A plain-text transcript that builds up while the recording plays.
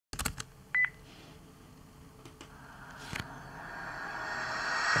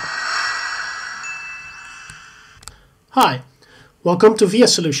Hi, welcome to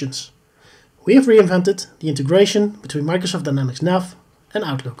VS Solutions. We have reinvented the integration between Microsoft Dynamics NAV and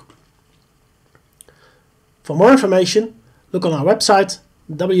Outlook. For more information, look on our website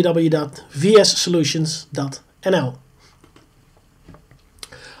www.vssolutions.nl.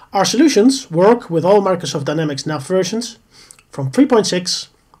 Our solutions work with all Microsoft Dynamics NAV versions from 3.6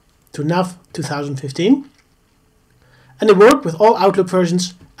 to NAV 2015, and they work with all Outlook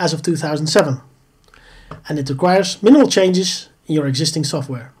versions as of 2007. And it requires minimal changes in your existing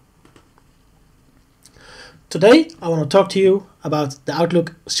software. Today I want to talk to you about the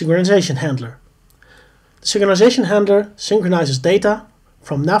Outlook Synchronization Handler. The Synchronization Handler synchronizes data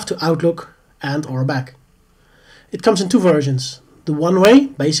from NAV to Outlook and/or back. It comes in two versions, the one-way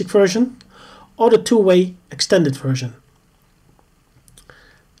basic version or the two-way extended version.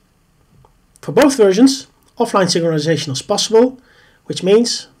 For both versions, offline synchronization is possible, which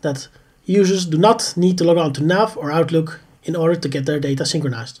means that users do not need to log on to NAV or Outlook in order to get their data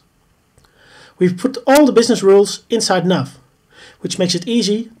synchronized. We've put all the business rules inside NAV, which makes it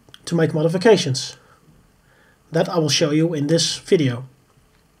easy to make modifications. That I will show you in this video.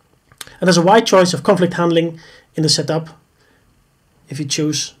 And there's a wide choice of conflict handling in the setup if you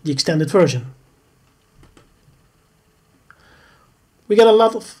choose the extended version. We get a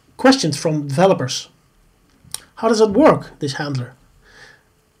lot of questions from developers. How does it work, this handler?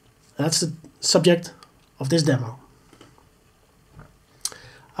 That's the subject of this demo.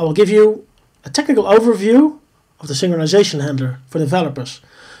 I will give you a technical overview of the synchronization handler for developers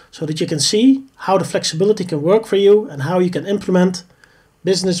so that you can see how the flexibility can work for you and how you can implement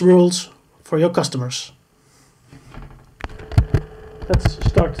business rules for your customers. Let's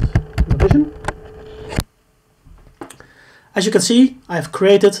start the vision. As you can see, I have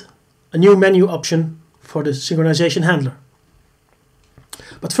created a new menu option for the synchronization handler.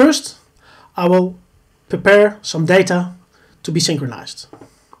 But first, I will prepare some data to be synchronized.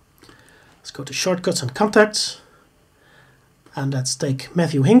 Let's go to Shortcuts and Contacts, and let's take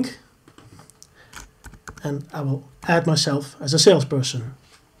Matthew Hink, and I will add myself as a salesperson.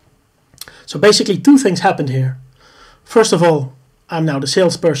 So basically two things happened here. First of all, I'm now the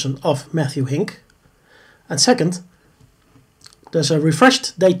salesperson of Matthew Hink, and second, there's a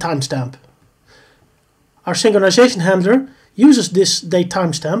refreshed date timestamp. Our synchronization handler uses this date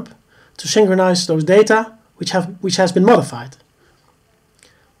timestamp to synchronize those data which has been modified.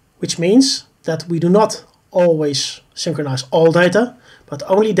 Which means that we do not always synchronize all data, but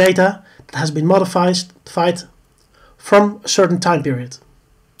only data that has been modified from a certain time period.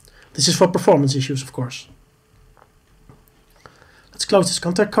 This is for performance issues, of course. Let's close this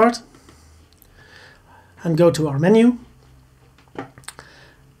contact card and go to our menu.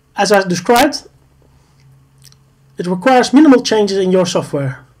 As I described, it requires minimal changes in your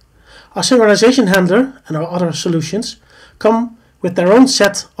software. Our synchronization handler and our other solutions come with their own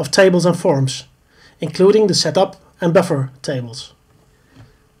set of tables and forms, including the setup and buffer tables.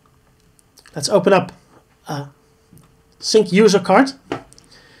 Let's open up a sync user card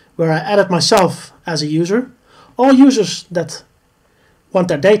where I added myself as a user. All users that want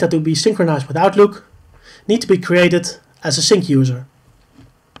their data to be synchronized with Outlook need to be created as a sync user.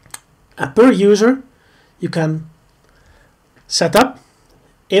 And per user, you can set up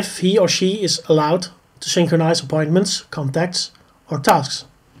if he or she is allowed to synchronize appointments, contacts, or tasks.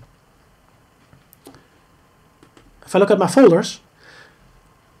 If I look at my folders,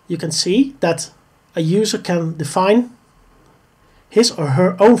 you can see that a user can define his or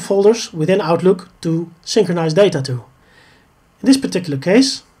her own folders within Outlook to synchronize data to. In this particular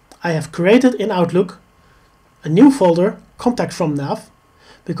case, I have created in Outlook a new folder, Contact from NAV,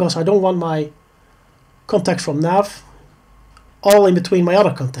 because I don't want my contact from NAV all in between my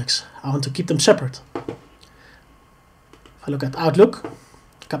other contacts. I want to keep them separate. If I look at Outlook, I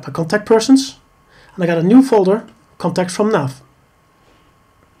got my contact persons, and I got a new folder, Contact from NAV.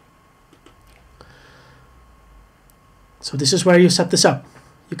 So this is where you set this up.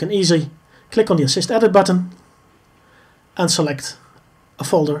 You can easily click on the Assist Edit button and select a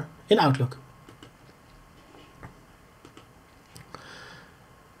folder in Outlook.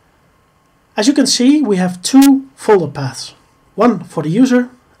 As you can see, we have two folder paths. One for the user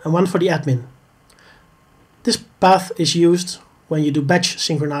and one for the admin. This path is used when you do batch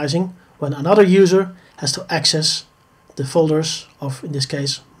synchronizing, when another user has to access the folders of, in this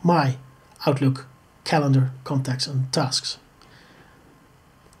case, my Outlook calendar, contacts and tasks.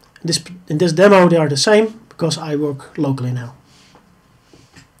 In this demo they are the same because I work locally now.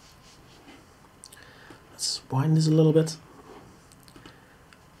 Let's wind this a little bit.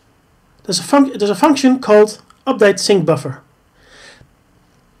 There's a function called update sync buffer.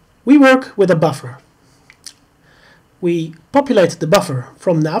 We work with a buffer. we populate the buffer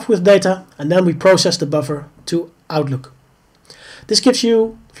from NAV with data, and then we process the buffer to Outlook. This gives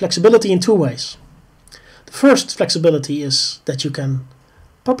you flexibility in two ways. The first flexibility is that you can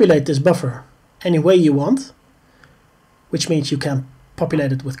populate this buffer any way you want, which means you can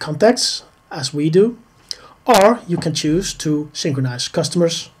populate it with contacts, as we do, or you can choose to synchronize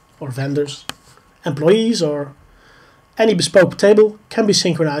customers or vendors, employees, or any bespoke table can be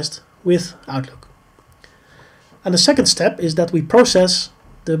synchronized with Outlook. And the second step is that we process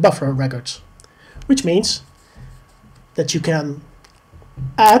the buffer records, which means that you can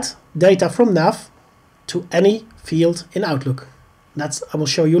add data from NAV to any field in Outlook. That I will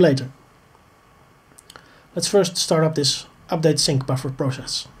show you later. Let's first start up this update sync buffer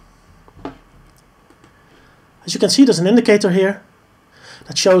process. As you can see, there's an indicator here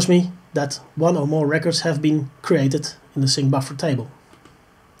that shows me that one or more records have been created in the sync buffer table.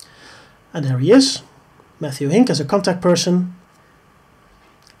 And there he is, Matthew Hink as a contact person.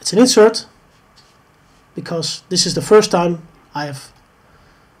 It's an insert because this is the first time I have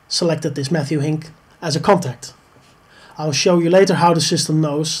selected this Matthew Hink as a contact. I'll show you later how the system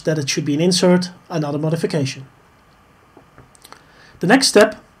knows that it should be an insert and not a modification. The next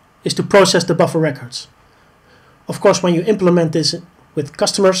step is to process the buffer records. Of course, when you implement this with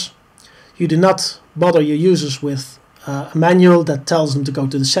customers, you do not bother your users with a manual that tells them to go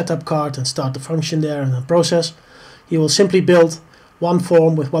to the setup card and start the function there and then process. You will simply build one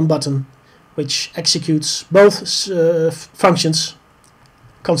form with one button which executes both functions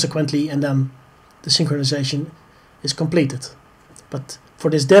consequently, and then the synchronization is completed. But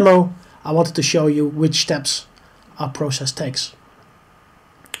for this demo, I wanted to show you which steps our process takes.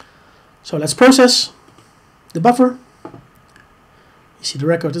 So let's process the buffer. You see the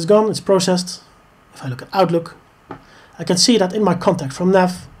record is gone, it's processed. If I look at Outlook, I can see that in my contact from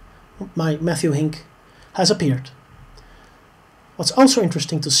NAV, my Matthew Hink has appeared. What's also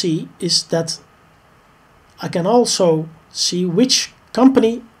interesting to see is that I can also see which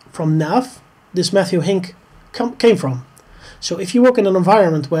company from NAV this Matthew Hink came from. So if you work in an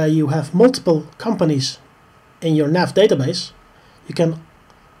environment where you have multiple companies in your NAV database, you can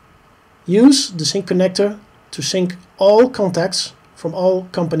use the sync connector to sync all contacts from all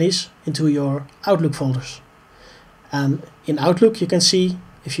companies into your Outlook folders. And in Outlook you can see,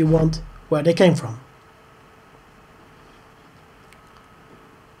 if you want, where they came from.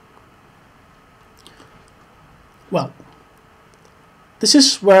 Well, this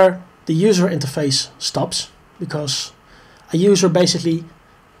is where the user interface stops, because a user basically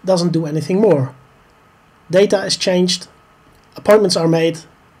doesn't do anything more. Data is changed, appointments are made,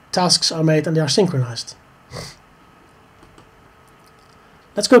 tasks are made, and they are synchronized.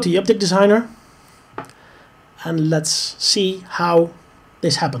 Let's go to the Object Designer and let's see how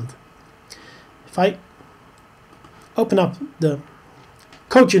this happened. If I open up the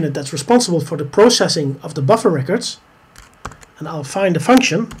code unit that's responsible for the processing of the buffer records, and I'll find the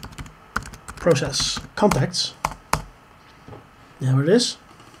function process contacts. There it is.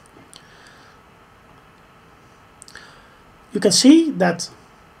 You can see that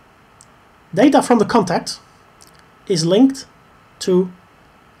data from the contact is linked to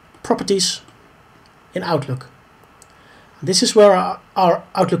properties in Outlook. This is where our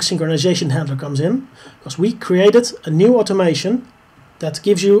Outlook Synchronization Handler comes in, because we created a new automation that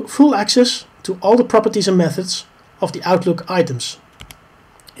gives you full access to all the properties and methods of the Outlook items.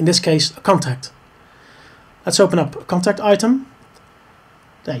 In this case, a contact. Let's open up a contact item.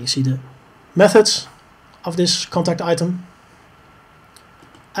 There you see the methods of this contact item.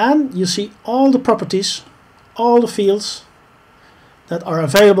 And you see all the properties, all the fields that are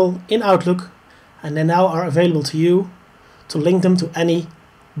available in Outlook, and they now are available to you to link them to any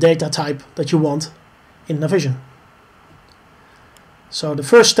data type that you want in Navision. So the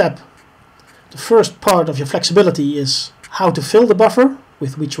first step, the first part of your flexibility is how to fill the buffer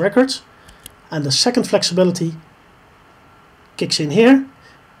with which records, and the second flexibility kicks in here,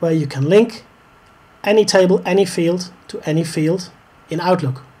 where you can link any table, any field to any field in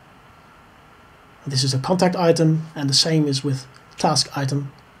Outlook. This is a contact item, and the same is with task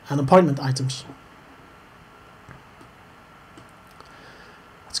item and appointment items.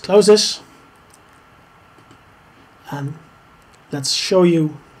 Let's close this and let's show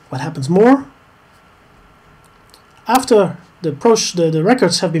you what happens more. After the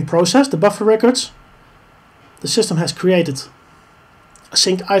records have been processed, the buffer records, the system has created a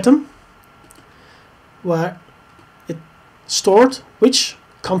sync item where it stored which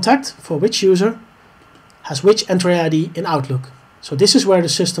contact for which user has which entry ID in Outlook. So this is where the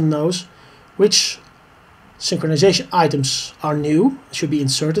system knows which synchronization items are new, should be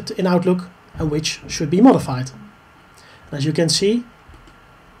inserted in Outlook, and which should be modified. As you can see,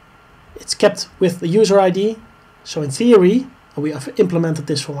 it's kept with the user ID. So in theory, and we have implemented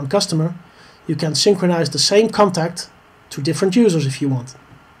this for one customer, you can synchronize the same contact to different users if you want.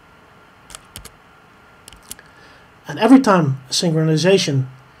 And every time a synchronization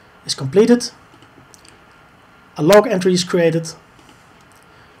is completed, a log entry is created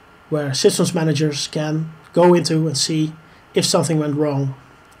where systems managers can go into and see if something went wrong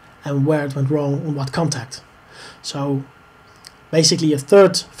and where it went wrong on what contact. So basically a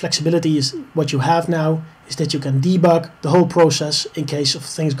third flexibility is what you have now is that you can debug the whole process in case of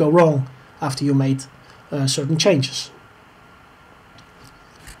things go wrong after you made certain changes.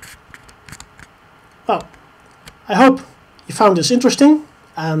 Well, I hope you found this interesting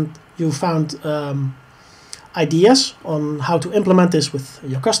and you found ideas on how to implement this with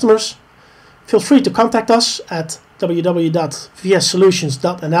your customers. Feel free to contact us at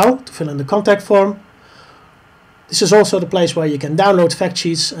www.vssolutions.nl to fill in the contact form. This is also the place where you can download fact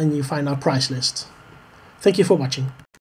sheets and you find our price list. Thank you for watching.